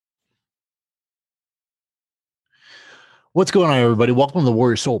What's going on, everybody? Welcome to the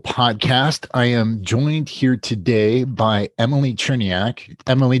Warrior Soul podcast. I am joined here today by Emily Cherniack.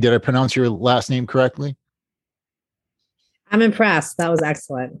 Emily, did I pronounce your last name correctly? I'm impressed. That was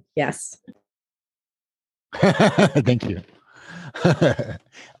excellent. Yes. Thank you.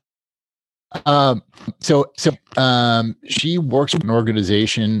 So she works with an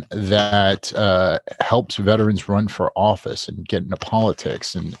organization that helps veterans run for office and get into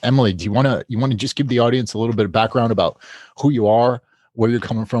politics. And Emily, do you want to just give the audience a little bit of background about who you are, where you're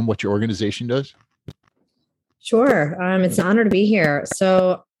coming from, what your organization does? Sure. It's an honor to be here.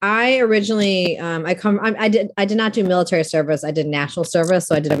 So I originally, I did not do military service. I did national service.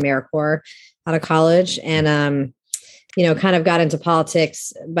 So I did AmeriCorps out of college and, kind of got into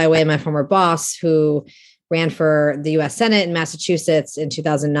politics by way of my former boss who ran for the US Senate in Massachusetts in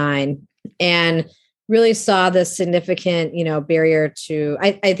 2009 and really saw this significant, barrier to,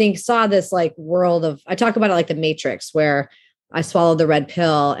 I think saw this like world of, I talk about it like the Matrix where I swallowed the red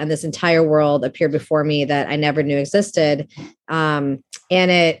pill and this entire world appeared before me that I never knew existed. And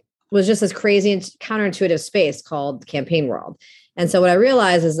it was just this crazy and counterintuitive space called the campaign world. And so what I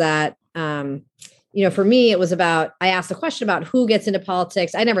realized is that, for me, it was about, I asked the question about who gets into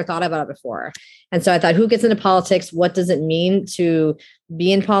politics. I never thought about it before. And so I thought, who gets into politics? What does it mean to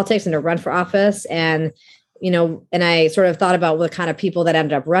be in politics and to run for office? And, and I sort of thought about what kind of people that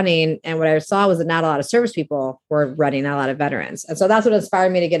ended up running. And what I saw was that not a lot of service people were running, not a lot of veterans. And so that's what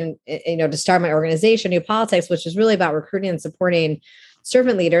inspired me to get in, to start my organization, New Politics, which is really about recruiting and supporting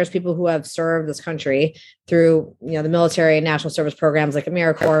servant leaders, people who have served this country through, the military and national service programs like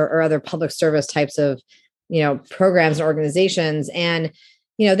AmeriCorps or other public service types of, programs and organizations. And,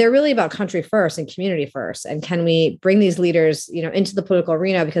 they're really about country first and community first. And can we bring these leaders, into the political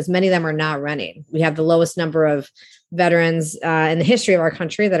arena because many of them are not running. We have the lowest number of veterans in the history of our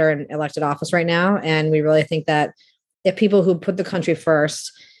country that are in elected office right now. And we really think that if people who put the country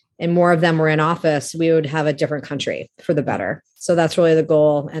first and more of them were in office, we would have a different country for the better. So that's really the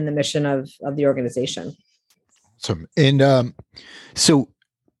goal and the mission of the organization. Awesome. And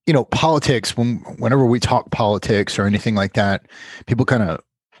politics, whenever we talk politics or anything like that, people kind of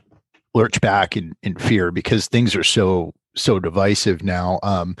lurch back in fear because things are so divisive now.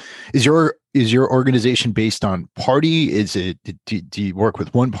 Is your organization based on party? Is it, do you work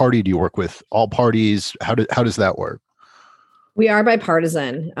with one party? Do you work with all parties? How does that work? We are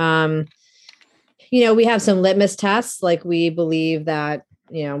bipartisan. We have some litmus tests, like we believe that,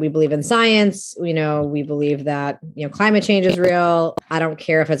 we believe in science, we believe that, climate change is real. I don't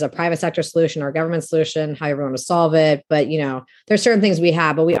care if it's a private sector solution or a government solution, however you want to solve it. But, there's certain things we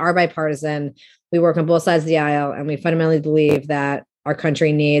have, but we are bipartisan. We work on both sides of the aisle, and we fundamentally believe that our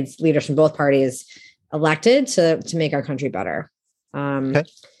country needs leaders from both parties elected to make our country better. Okay.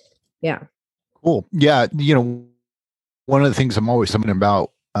 Yeah. Cool. Yeah. One of the things I'm always talking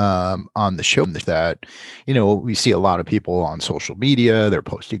about on the show is that, we see a lot of people on social media, they're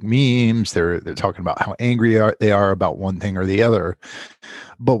posting memes, they're talking about how angry they are about one thing or the other.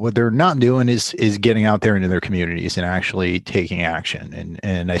 But what they're not doing is getting out there into their communities and actually taking action.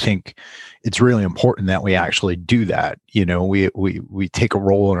 And I think it's really important that we actually do that. We take a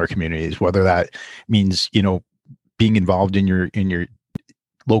role in our communities, whether that means, being involved in your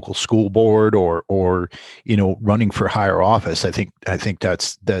local school board or running for higher office. I think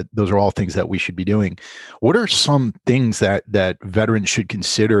those are all things that we should be doing. What are some things that veterans should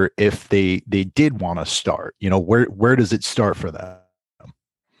consider if they did want to start? Where does it start for them?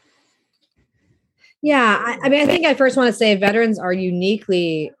 Yeah, I think I first want to say veterans are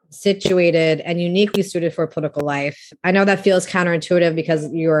uniquely situated and uniquely suited for a political life. I know that feels counterintuitive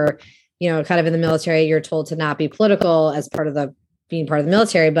because you're, kind of in the military, you're told to not be political as part of being part of the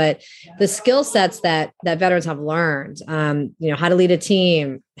military, but the skill sets that veterans have learned, how to lead a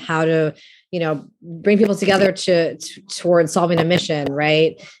team, how to, bring people together towards solving a mission,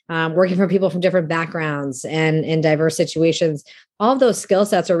 right? Working for people from different backgrounds and in diverse situations. All of those skill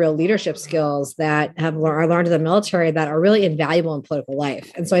sets are real leadership skills that are learned in the military that are really invaluable in political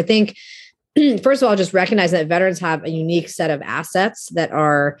life. And so I think, first of all, just recognize that veterans have a unique set of assets that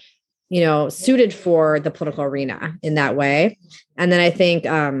are suited for the political arena in that way. And then I think,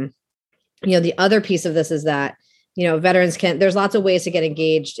 the other piece of this is that, veterans there's lots of ways to get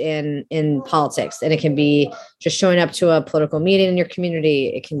engaged in politics. And it can be just showing up to a political meeting in your community.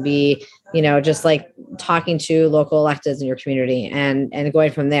 It can be, just like talking to local electeds in your community and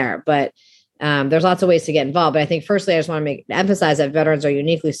going from there. But there's lots of ways to get involved. But I think firstly, I just want to emphasize that veterans are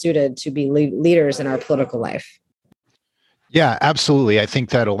uniquely suited to be leaders in our political life. Yeah, absolutely. I think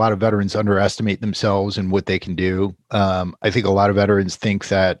that a lot of veterans underestimate themselves and what they can do. I think a lot of veterans think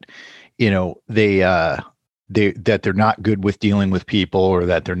that, they're not good with dealing with people, or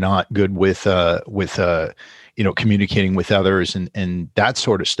that they're not good with communicating with others and that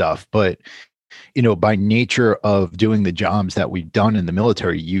sort of stuff. But by nature of doing the jobs that we've done in the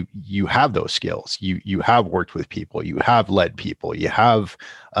military, you have those skills. You have worked with people, you have led people, you have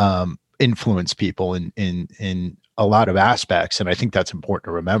influenced people in a lot of aspects, and I think that's important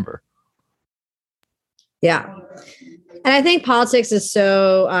to remember. Yeah. And I think politics is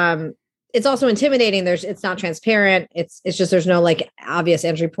so it's also intimidating. It's not transparent. It's just there's no like obvious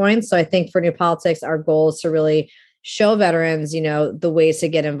entry points. So I think for New Politics, our goal is to really show veterans, the ways to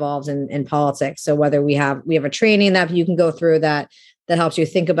get involved in politics. So whether we have a training that you can go through that helps you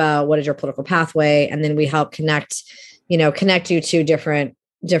think about what is your political pathway, and then we help connect you to different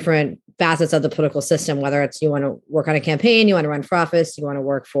facets of the political system, whether it's you want to work on a campaign, you want to run for office, you want to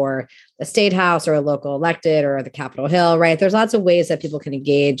work for a state house or a local elected or the Capitol Hill, right? There's lots of ways that people can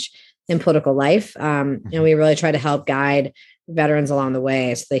engage in political life. And we really try to help guide veterans along the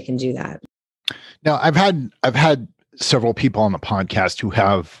way so they can do that. Now, I've had several people on the podcast who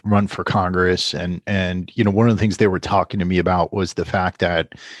have run for Congress, and one of the things they were talking to me about was the fact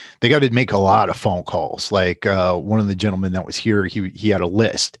that they got to make a lot of phone calls. Like one of the gentlemen that was here, he had a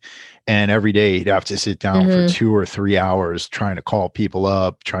list, and every day he'd have to sit down for 2 or 3 hours trying to call people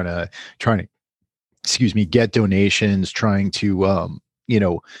up, trying to get donations, trying to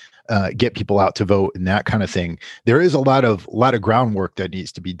get people out to vote and that kind of thing. There is a lot of groundwork that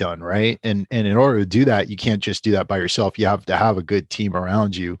needs to be done, right? And in order to do that, you can't just do that by yourself. You have to have a good team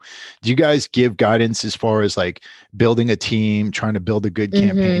around you. Do you guys give guidance as far as like building a team, trying to build a good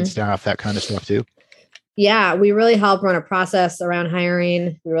campaign staff, that kind of stuff too? Yeah, we really help run a process around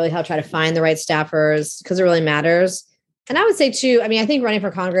hiring. We really help try to find the right staffers because it really matters. And I would say too, I think running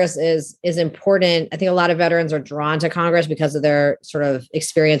for Congress is important. I think a lot of veterans are drawn to Congress because of their sort of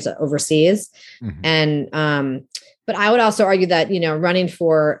experience overseas. And, but I would also argue that, running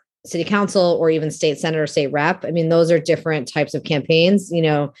for city council or even state senator, state rep, those are different types of campaigns.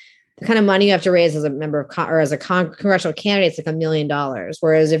 The kind of money you have to raise as a member of or as a congressional candidate is like $1 million.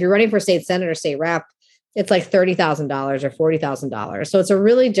 Whereas if you're running for state senator, state rep, it's like $30,000 or $40,000. So it's a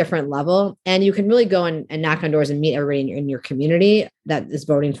really different level. And you can really go and knock on doors and meet everybody in your community that is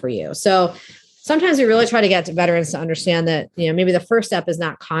voting for you. So sometimes we really try to get to veterans to understand that, maybe the first step is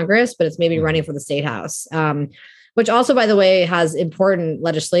not Congress, but it's maybe running for the state house, which also, by the way, has important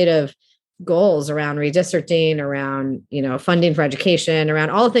legislative goals around redistricting, around, funding for education, around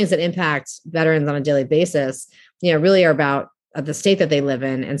all the things that impact veterans on a daily basis, really are about the state that they live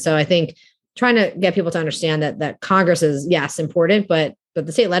in. And so I think trying to get people to understand that Congress is, yes, important, but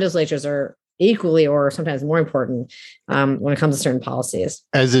the state legislatures are equally or sometimes more important when it comes to certain policies.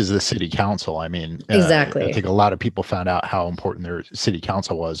 As is the city council. Exactly. I think a lot of people found out how important their city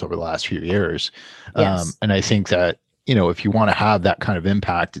council was over the last few years. Yes. And I think that, if you want to have that kind of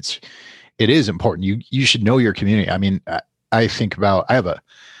impact, it is important. You should know your community. I think about,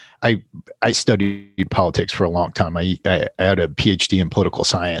 I studied politics for a long time. I had a PhD in political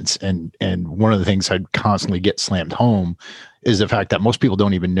science, and one of the things I'd constantly get slammed home is the fact that most people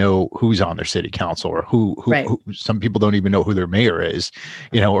don't even know who's on their city council, or who some people don't even know who their mayor is,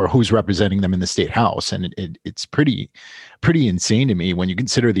 or who's representing them in the state house. And it's pretty insane to me when you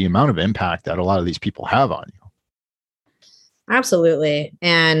consider the amount of impact that a lot of these people have on you. Absolutely.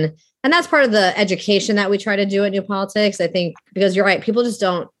 And that's part of the education that we try to do at New Politics, I think, because you're right. People just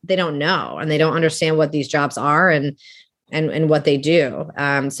don't know, and they don't understand what these jobs are and what they do.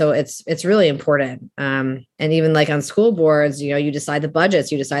 So it's really important. And even like on school boards, you decide the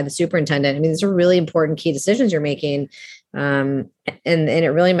budgets, you decide the superintendent. These are really important key decisions you're making. And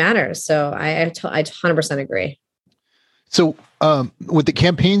it really matters. So I 100% agree. So with the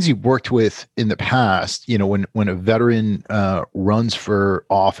campaigns you've worked with in the past, when a veteran runs for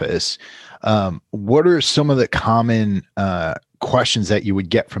office, what are some of the common questions that you would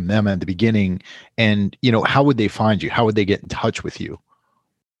get from them at the beginning? And, how would they find you? How would they get in touch with you?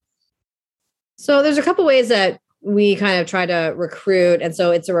 So there's a couple ways that we kind of try to recruit. And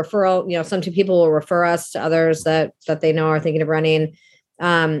so it's a referral. Some people will refer us to others that they know are thinking of running.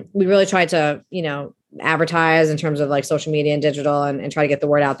 We really try to, advertise in terms of like social media and digital and try to get the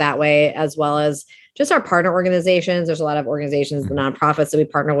word out that way, as well as just our partner organizations. There's a lot of organizations, the nonprofits that we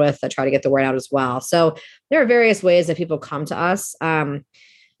partner with that try to get the word out as well. So there are various ways that people come to us. I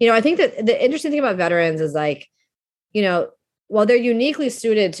think that the interesting thing about veterans is like, while they're uniquely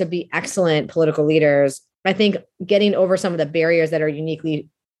suited to be excellent political leaders, I think getting over some of the barriers that are uniquely,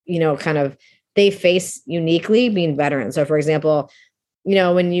 they face uniquely being veterans. So for example,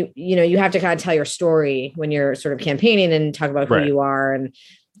 when you have to kind of tell your story when you're sort of campaigning and talk about who you are,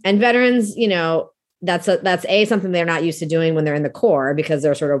 and veterans, that's something they're not used to doing when they're in the Corps, because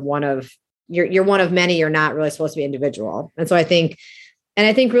they're sort of you're one of many. You're not really supposed to be individual. And so I think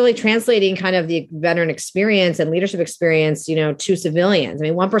really translating kind of the veteran experience and leadership experience, to civilians. I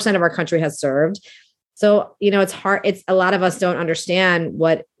mean, 1% of our country has served. So, it's hard. It's a lot of us don't understand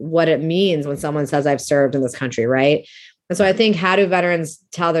what it means when someone says I've served in this country. Right. And so I think, how do veterans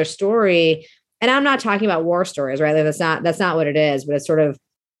tell their story? And I'm not talking about war stories, right? Like that's not what it is, but it's sort of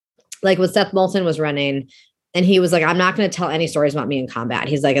like when Seth Moulton was running, and he was like, I'm not going to tell any stories about me in combat.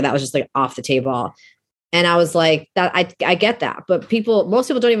 He's like, that was just like off the table. And I was like, that I get that, but most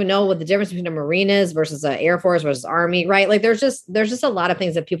people don't even know what the difference between a Marine is versus an Air Force versus Army, right? Like there's just a lot of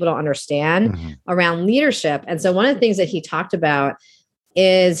things that people don't understand around leadership. And so one of the things that he talked about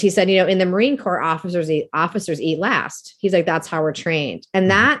is, he said, in the Marine Corps, officers eat last. He's like, that's how we're trained. And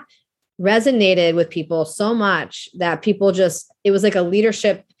that resonated with people so much that people it was like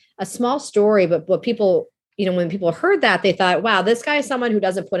a small story, but what people, when people heard that, they thought, wow, this guy is someone who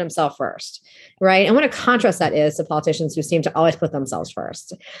doesn't put himself first, right? And what a contrast that is to politicians who seem to always put themselves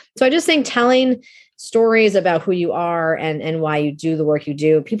first. So I just think telling stories about who you are and why you do the work you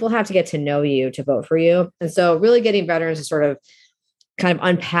do, people have to get to know you to vote for you. And so really getting veterans to sort of kind of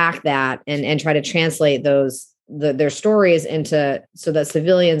unpack that and try to translate their stories so that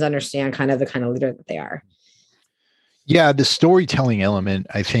civilians understand the kind of leader that they are. Yeah, the storytelling element,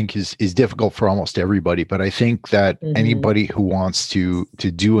 I think, is difficult for almost everybody. But I think that anybody who wants to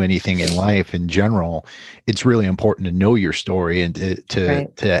do anything in life in general, it's really important to know your story and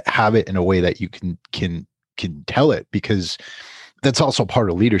to have it in a way that you can tell it, because that's also part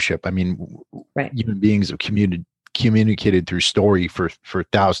of leadership. I mean, human beings have communicated through story for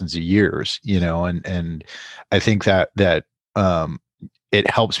thousands of years, and I think that it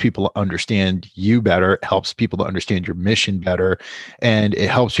helps people understand you better. It helps people to understand your mission better. And it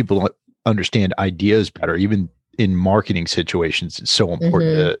helps people understand ideas better. Even in marketing situations, it's so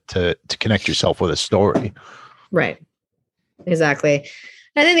important to connect yourself with a story. Right. Exactly.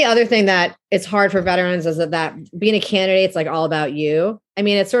 I think the other thing that it's hard for veterans is that being a candidate, it's like all about you. I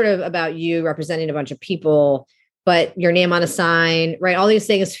mean, it's sort of about you representing a bunch of people, but your name on a sign, right? All these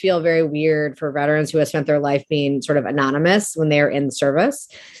things feel very weird for veterans who have spent their life being sort of anonymous when they're in service.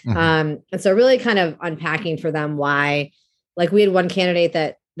 And so really kind of unpacking for them why, like we had one candidate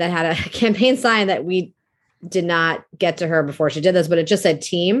that had a campaign sign that we did not get to her before she did this, but it just said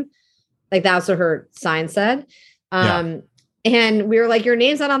team. Like that's what her sign said. And we were like, your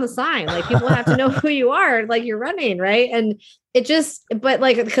name's not on the sign. Like people have to know who you are, like you're running. Right. And because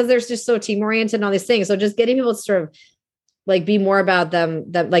there's just so team oriented and all these things. So just getting people to sort of like be more about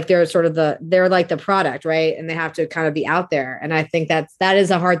them, that like they're sort of they're like the product. Right. And they have to kind of be out there. And I think that is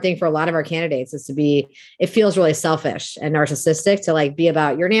a hard thing for a lot of our candidates, is it feels really selfish and narcissistic to like be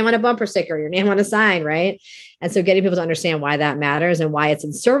about your name on a bumper sticker, your name on a sign. Right. And so getting people to understand why that matters and why it's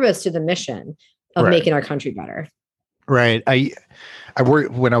in service to the mission of making our country better. Right. I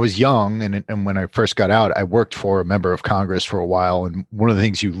worked when I was young, and when I first got out, I worked for a member of Congress for a while. And one of the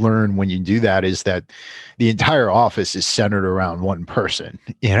things you learn when you do that is that the entire office is centered around one person,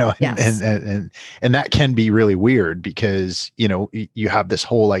 Yes. and that can be really weird, because, you have this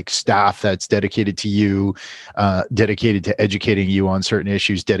whole like staff that's dedicated to you, dedicated to educating you on certain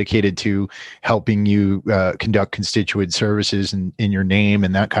issues, dedicated to helping you conduct constituent services in your name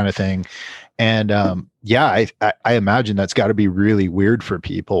and that kind of thing. And I imagine that's got to be really weird for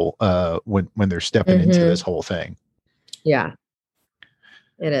people when they're stepping into this whole thing. Yeah,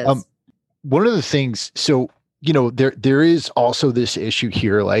 it is. One of the things, so there is also this issue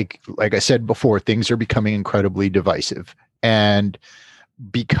here. Like I said before, things are becoming incredibly divisive, and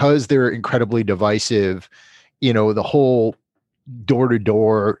because they're incredibly divisive, the whole door to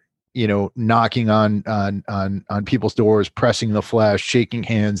door, knocking on people's doors, pressing the flesh, shaking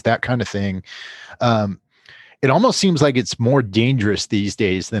hands, that kind of thing. It almost seems like it's more dangerous these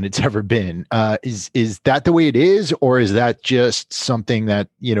days than it's ever been. Is that the way it is, or is that just something that,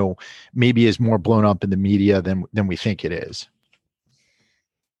 maybe is more blown up in the media than we think it is?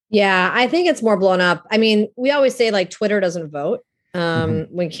 Yeah, I think it's more blown up. I mean, we always say like Twitter doesn't vote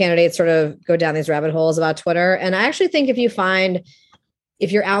when candidates sort of go down these rabbit holes about Twitter. And I actually think if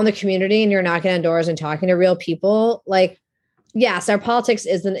you're out in the community and you're knocking on doors and talking to real people, like, yes, our politics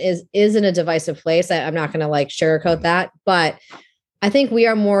is in a divisive place. I'm not going to like sugarcoat that, but I think we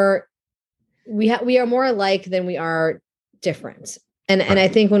are more alike than we are different. And I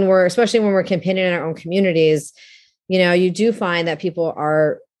think especially when we're campaigning in our own communities, you do find that people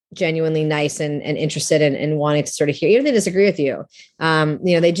are genuinely nice and interested in wanting to sort of hear, even if they disagree with you.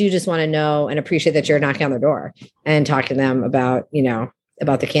 They do just want to know and appreciate that you're knocking on their door and talking to them about,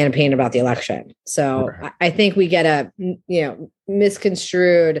 about the campaign, about the election. So I think we get a,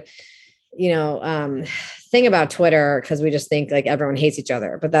 misconstrued, thing about Twitter because we just think like everyone hates each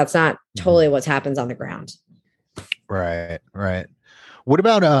other, but that's not totally what happens on the ground. Right. Right. What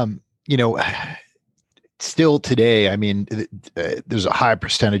about, still today, I mean, there's a high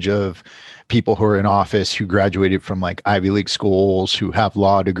percentage of people who are in office who graduated from like Ivy League schools, who have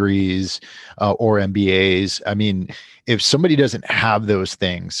law degrees or MBAs. I mean, if somebody doesn't have those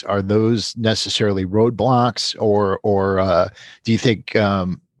things, are those necessarily roadblocks, or do you think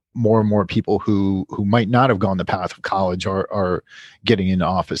more and more people who might not have gone the path of college are getting into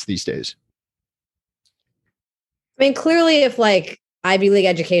office these days? I mean, clearly, if like Ivy League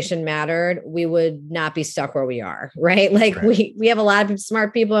education mattered, we would not be stuck where we are, right? Like we have a lot of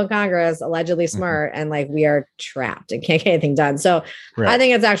smart people in Congress, allegedly smart, and like we are trapped and can't get anything done. So I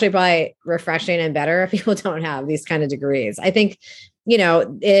think it's actually probably refreshing and better if people don't have these kind of degrees. I think,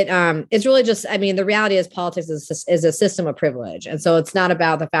 it's really just, I mean, the reality is politics is a system of privilege. And so it's not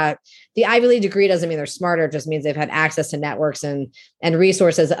about the fact the Ivy League degree doesn't mean they're smarter. It just means they've had access to networks and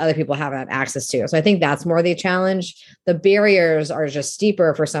resources that other people haven't had access to. So I think that's more the challenge. The barriers are just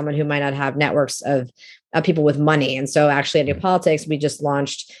steeper for someone who might not have networks of people with money. And so actually at New Politics, we just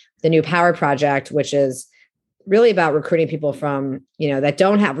launched the New Power Project, which is really about recruiting people from, that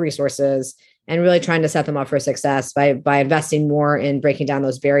don't have resources and really trying to set them up for success by investing more in breaking down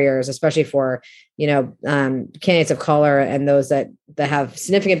those barriers, especially for, candidates of color and those that have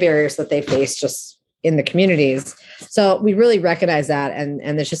significant barriers that they face just in the communities. So we really recognize that. And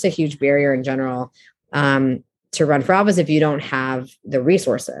there's just a huge barrier in general to run for office if you don't have the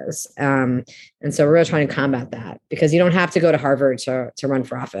resources. And so we're really trying to combat that because you don't have to go to Harvard to run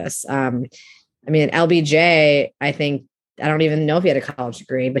for office. I mean, LBJ, I don't even know if he had a college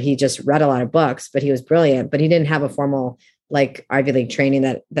degree, but he just read a lot of books, but he was brilliant, but he didn't have a formal like Ivy League training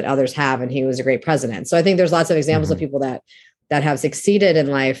that others have. And he was a great president. So I think there's lots of examples of people that have succeeded in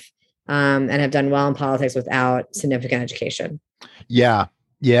life and have done well in politics without significant education. Yeah.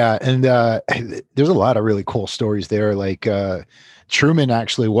 Yeah. And there's a lot of really cool stories there. Like Truman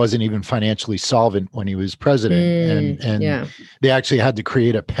actually wasn't even financially solvent when he was president. And they actually had to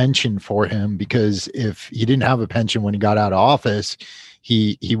create a pension for him because if he didn't have a pension when he got out of office,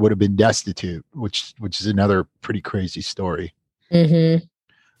 he would have been destitute, which is another pretty crazy story. And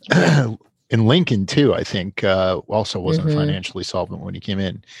Lincoln too, I think, also wasn't financially solvent when he came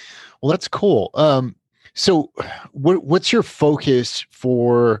in. Well, that's cool. So what's your focus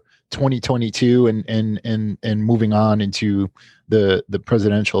for 2022 and moving on into the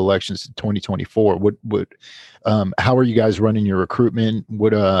presidential elections in 2024? How are you guys running your recruitment?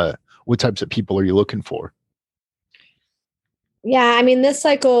 What types of people are you looking for? Yeah, I mean, this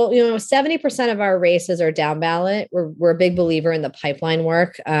cycle, 70% of our races are down ballot. We're a big believer in the pipeline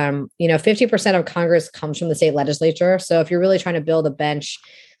work. 50% of Congress comes from the state legislature. So if you're really trying to build a bench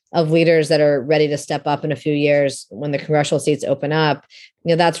of leaders that are ready to step up in a few years when the congressional seats open up,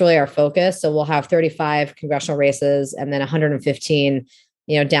 that's really our focus. So we'll have 35 congressional races and then 115,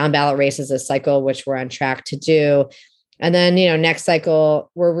 down ballot races this cycle, which we're on track to do. And then, next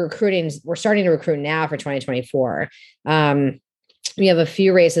cycle, we're starting to recruit now for 2024. We have a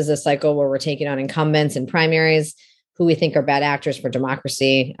few races this cycle where we're taking on incumbents and primaries who we think are bad actors for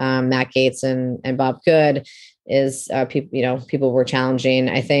democracy. Matt Gaetz and Bob Good is people we're challenging.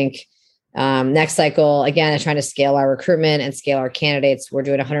 I think next cycle, again, is trying to scale our recruitment and scale our candidates. We're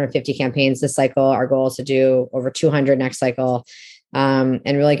doing 150 campaigns this cycle. Our goal is to do over 200 next cycle and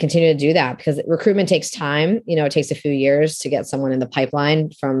really continue to do that because recruitment takes time. It takes a few years to get someone in the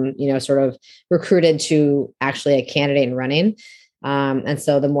pipeline from, sort of recruited to actually a candidate and running. And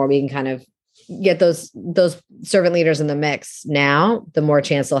so the more we can kind of get those servant leaders in the mix now, the more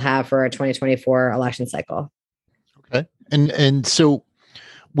chance they'll have for a 2024 election cycle. Okay. And so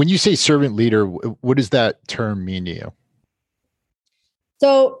when you say servant leader, what does that term mean to you?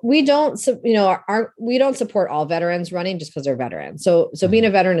 So we don't support all veterans running just because they're veterans. So being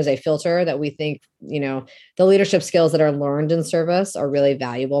a veteran is a filter that we think, the leadership skills that are learned in service are really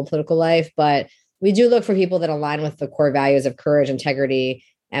valuable in political life. But we do look for people that align with the core values of courage, integrity,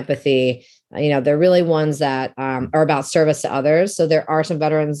 empathy. They're really ones that are about service to others. So there are some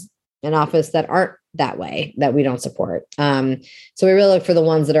veterans in office that aren't that way that we don't support. So we really look for the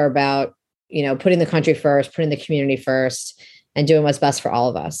ones that are about, putting the country first, putting the community first, and doing what's best for all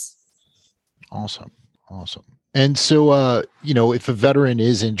of us. Awesome. And so, if a veteran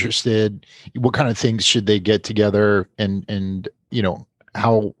is interested, what kind of things should they get together and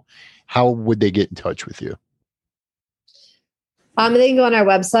how would they get in touch with you? They can go on our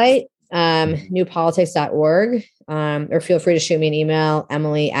website, newpolitics.org, or feel free to shoot me an email,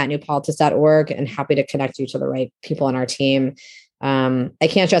 emily@newpolitics.org, and happy to connect you to the right people on our team. I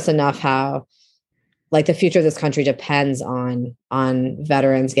can't stress enough how like the future of this country depends on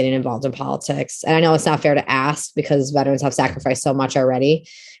veterans getting involved in politics. And I know it's not fair to ask because veterans have sacrificed so much already,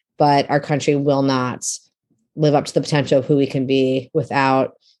 but our country will not live up to the potential of who we can be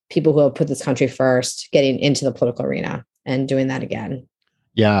without people who have put this country first getting into the political arena and doing that again.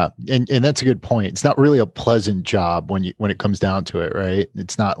 Yeah. And that's a good point. It's not really a pleasant job when it comes down to it, right?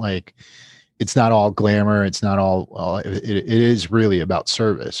 It's not like, it's not all glamour. It's not all it is really about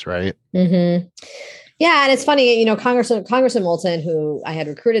service, right? Mm-hmm. Yeah. And it's funny, you know, Congressman Moulton, who I had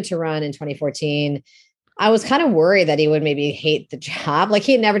recruited to run in 2014, I was kind of worried that he would maybe hate the job. Like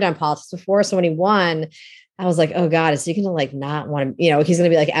he had never done politics before. So when he won, I was like, oh God, is he going to like not want to, you know, he's going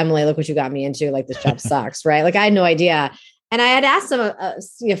to be like, Emily, look what you got me into. Like this job sucks. Right. Like I had no idea. And I had asked him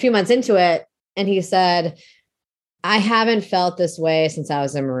a few months into it, and he said, I haven't felt this way since I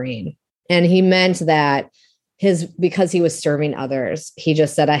was a Marine. And he meant that because he was serving others. He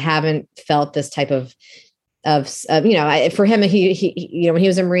just said, I haven't felt this type of you know, for him, he you know, when he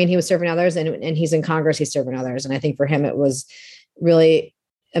was a Marine, he was serving others, and he's in Congress, he's serving others. And I think for him, it was really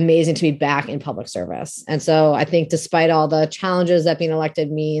amazing to be back in public service. And so I think despite all the challenges that being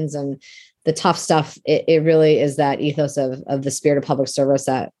elected means and the tough stuff, it really is that ethos of the spirit of public service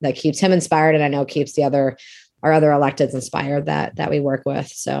that keeps him inspired. And I know keeps our other electeds inspired that we work with.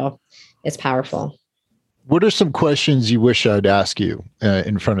 So it's powerful. What are some questions you wish I'd ask you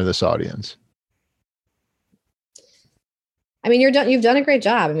in front of this audience? I mean, you've done a great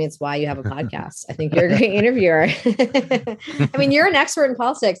job. I mean, it's why you have a podcast. I think you're a great interviewer. I mean, you're an expert in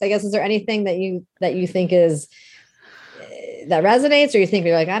politics. I guess, is there anything that you think is that resonates, or you think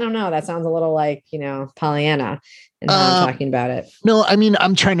you're like, I don't know, that sounds a little like, you know, Pollyanna and how I'm talking about it? No, I mean,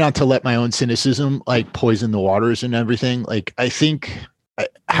 I'm trying not to let my own cynicism like poison the waters and everything. Like, I think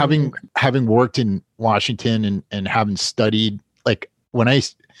having worked in Washington and having studied, like when I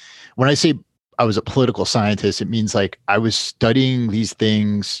say I was a political scientist, it means like I was studying these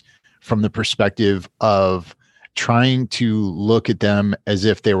things from the perspective of trying to look at them as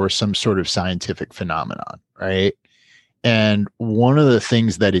if they were some sort of scientific phenomenon, right? And one of the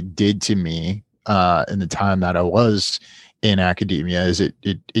things that it did to me in the time that I was in academia is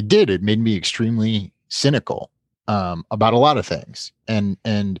it made me extremely cynical about a lot of things. And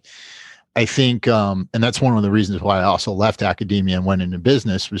I think, and that's one of the reasons why I also left academia and went into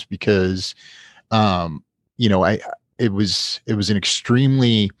business, was because, you know, it was an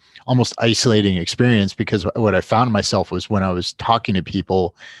extremely almost isolating experience, because what I found myself was when I was talking to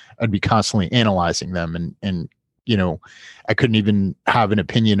people, I'd be constantly analyzing them, and you know, I couldn't even have an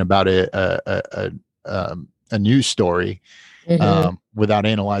opinion about a news story without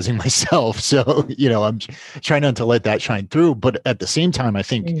analyzing myself. So, you know, I'm trying not to let that shine through. But at the same time, I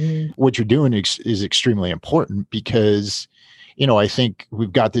think what you're doing is extremely important, because, you know, I think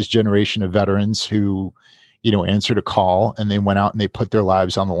we've got this generation of veterans who, you know, answered a call and they went out and they put their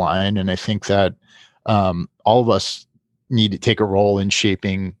lives on the line. And I think that all of us need to take a role in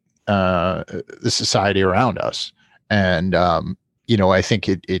shaping the society around us. And, you know, I think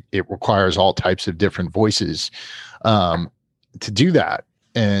it requires all types of different voices to do that.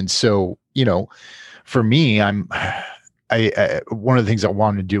 And so, you know, for me, I one of the things I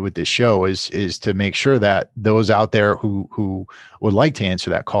wanted to do with this show is to make sure that those out there who would like to answer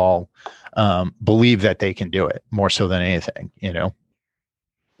that call believe that they can do it more so than anything, you know?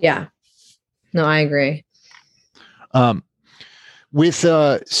 Yeah. No, I agree.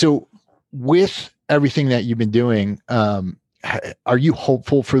 With everything that you've been doing, are you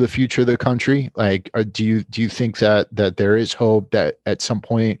hopeful for the future of the country? Like, do you think that there is hope that at some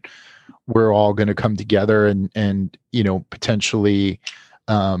point we're all going to come together and you know, potentially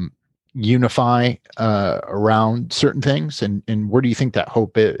unify around certain things? And where do you think that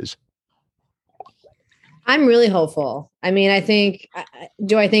hope is? I'm really hopeful. I mean, I think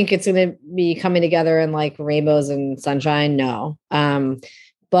it's going to be coming together in like rainbows and sunshine? No.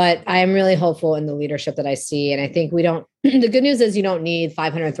 But I am really hopeful in the leadership that I see. And I think the good news is you don't need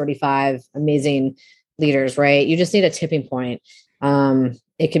 535 amazing leaders, right? You just need a tipping point.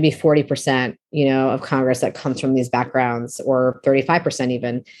 It could be 40%, you know, of Congress that comes from these backgrounds, or 35%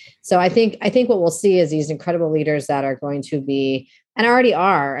 even. So I think what we'll see is these incredible leaders that are going to be, and already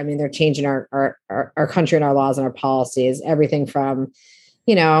are, I mean, they're changing our country and our laws and our policies, everything from,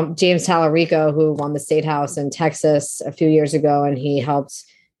 you know, James Talarico, who won the state house in Texas a few years ago, and he helped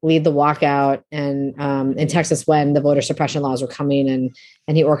lead the walkout and in Texas when the voter suppression laws were coming,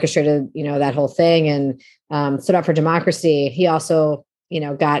 and he orchestrated, you know, that whole thing and stood up for democracy. He also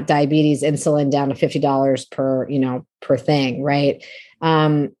got diabetes insulin down to $50 per thing. Right.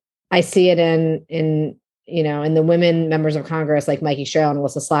 I see it in the women members of Congress, like Mikey Sherrill and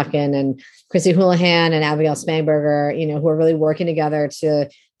Alyssa Slotkin and Chrissy Houlihan and Abigail Spangberger, who are really working together to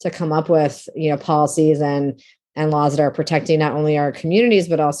come up with, policies and laws that are protecting not only our communities,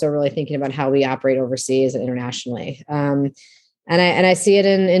 but also really thinking about how we operate overseas and internationally. And I see it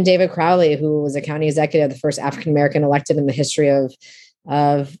in David Crowley, who was a county executive, the first African-American elected in the history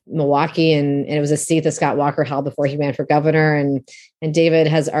of Milwaukee. And it was a seat that Scott Walker held before he ran for governor. And David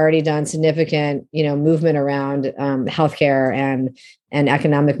has already done significant, movement around healthcare and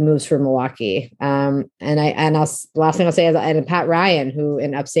economic moves for Milwaukee. The last thing I'll say is, and Pat Ryan, who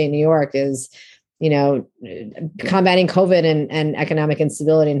in upstate New York is, combating COVID and economic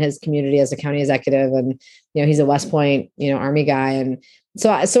instability in his community as a county executive. And, he's a West Point, Army guy. And so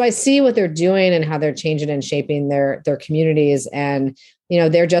I see what they're doing and how they're changing and shaping their communities. And,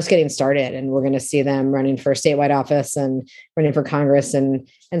 they're just getting started, and we're going to see them running for statewide office and running for Congress. And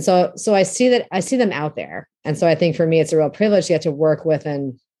so I see them out there. And so I think for me, it's a real privilege to get to work with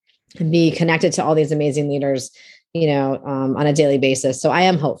and be connected to all these amazing leaders, on a daily basis. So I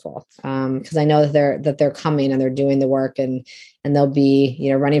am hopeful because I know that they're coming and they're doing the work and they'll be,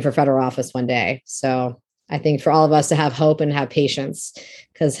 running for federal office one day. So I think for all of us to have hope and have patience,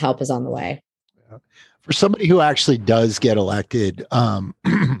 because help is on the way. For somebody who actually does get elected,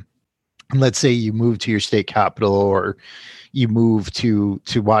 let's say you move to your state capital or you move to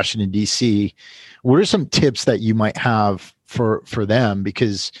Washington, D.C., what are some tips that you might have for them?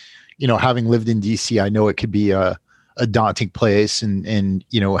 Because, having lived in D.C., I know it could be a daunting place and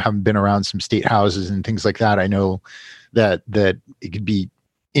having been around some state houses and things like that, I know that it could be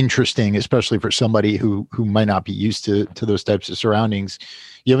interesting, especially for somebody who might not be used to those types of surroundings.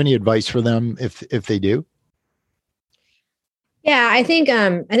 You have any advice for them if they do? Yeah, I think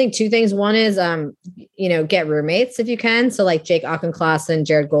two things. One is, get roommates if you can. So like Jake Auchincloss and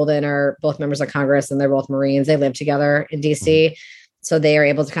Jared Golden are both members of Congress and they're both Marines. They live together in DC. Mm-hmm. So they are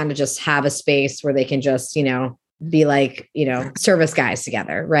able to kind of just have a space where they can just, be like, service guys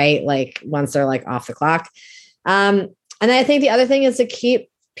together, right? Like once they're like off the clock. And then I think the other thing is to keep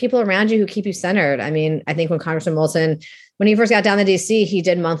people around you who keep you centered. I mean, I think when Congressman Moulton, when he first got down to DC, he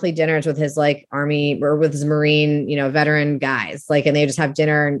did monthly dinners with his like Army or with his Marine, veteran guys, like, and they just have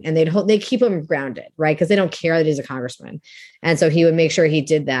dinner and they keep him grounded, right? Because they don't care that he's a congressman. And so he would make sure he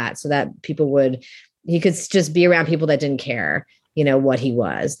did that so that he could just be around people that didn't care, what he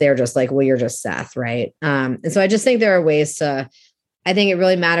was. They're just like, well, you're just Seth, right? And so I just think there are ways I think it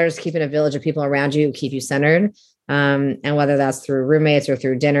really matters keeping a village of people around you who keep you centered. And whether that's through roommates or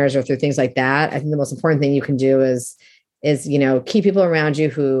through dinners or through things like that, I think the most important thing you can do is keep people around you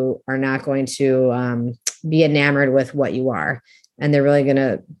who are not going to be enamored with what you are. And they're really going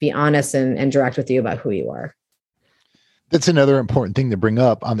to be honest and direct with you about who you are. That's another important thing to bring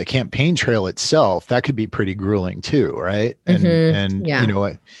up on the campaign trail itself. That could be pretty grueling too, right? And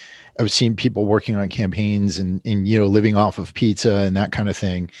yeah. I've seen people working on campaigns and living off of pizza and that kind of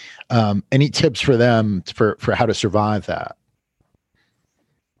thing. Any tips for them for how to survive that?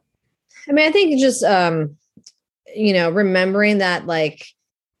 I mean, I think just remembering that like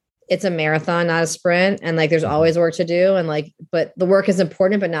it's a marathon, not a sprint, and like there's always work to do, and like, but the work is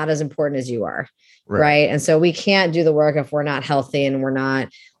important, but not as important as you are, right? And so we can't do the work if we're not healthy and we're not,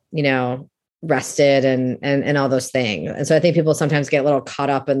 rested and all those things. And so I think people sometimes get a little caught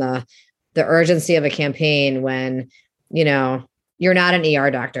up in the urgency of a campaign when, you're not an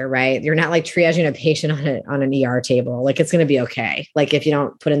ER doctor, right? You're not like triaging a patient on an ER table. Like it's going to be okay. Like if you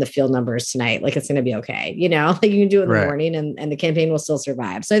don't put in the field numbers tonight, like it's going to be okay. Like you can do it in the morning and the campaign will still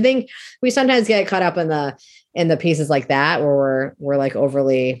survive. So I think we sometimes get caught up in the pieces like that where we're like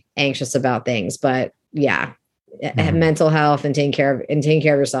overly anxious about things, but yeah. Mental health and taking care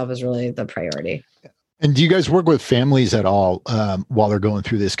of yourself is really the priority. And do you guys work with families at all while they're going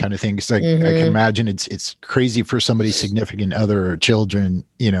through this kind of thing? Because I can imagine it's crazy for somebody's significant other or children,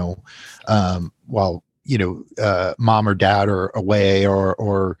 while mom or dad are away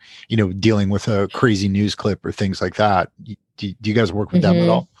or dealing with a crazy news clip or things like that. Do you guys work with them at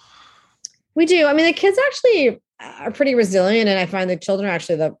all? We do. I mean, the kids actually are pretty resilient, and I find the children are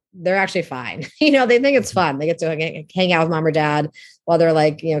they're actually fine. They think it's fun. They get to hang out with mom or dad while they're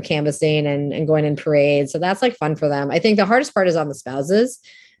like, canvassing and going in parades. So that's like fun for them. I think the hardest part is on the spouses.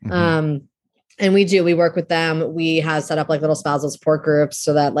 And we work with them. We have set up like little spousal support groups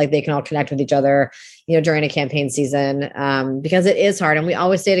so that like they can all connect with each other, during a campaign season, because it is hard. And I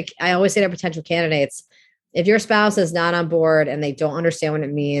always say to potential candidates, if your spouse is not on board and they don't understand what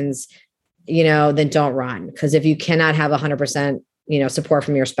it means, then don't run. Because if you cannot have 100% support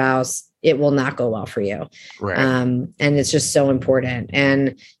from your spouse, it will not go well for you. Right. And it's just so important.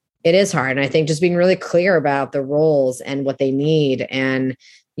 And it is hard. And I think just being really clear about the roles and what they need. And,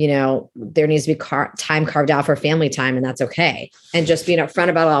 there needs to be time carved out for family time, and that's okay. And just being upfront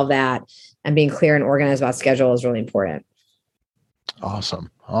about all that and being clear and organized about schedule is really important. Awesome.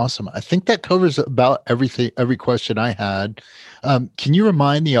 I think that covers about everything, every question I had. Can you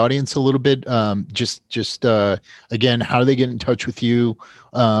remind the audience a little bit, just again, how do they get in touch with you?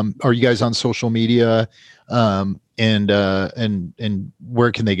 Are you guys on social media? And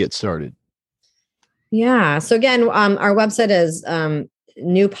where can they get started? Yeah. So again, our website is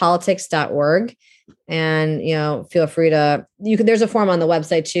newpolitics.org. And, feel free there's a form on the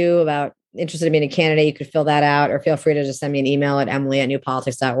website too about interested in being a candidate. You could fill that out, or feel free to just send me an email at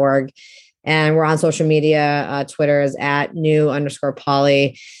emily@newpolitics.org. And we're on social media. Twitter is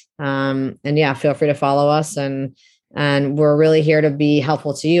 @new_poly. And yeah, feel free to follow us. And we're really here to be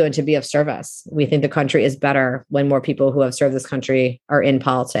helpful to you and to be of service. We think the country is better when more people who have served this country are in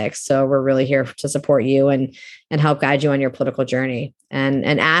politics. So we're really here to support you and help guide you on your political journey,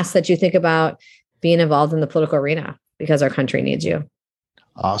 and ask that you think about being involved in the political arena, because our country needs you.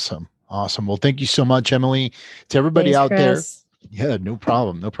 Awesome. Well, thank you so much, Emily. To everybody out there. Yeah, no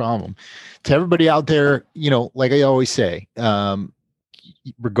problem. To everybody out there, like I always say,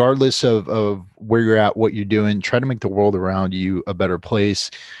 regardless of where you're at, what you're doing, try to make the world around you a better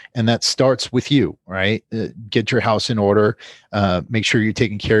place. And that starts with you, right? Get your house in order. Make sure you're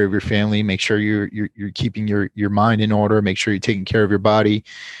taking care of your family. Make sure you're keeping your mind in order. Make sure you're taking care of your body.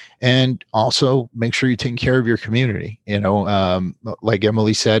 And also make sure you're taking care of your community. Like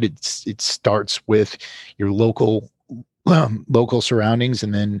Emily said, it starts with your local surroundings,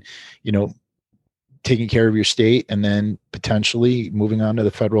 and then, taking care of your state, and then potentially moving on to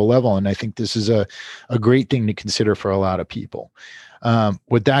the federal level. And I think this is a great thing to consider for a lot of people.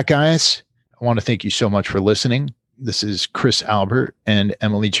 With that, guys, I want to thank you so much for listening. This is Chris Albert and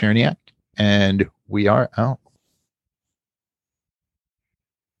Emily Cherniack, and we are out.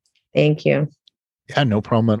 Thank you. Yeah, no problem at all.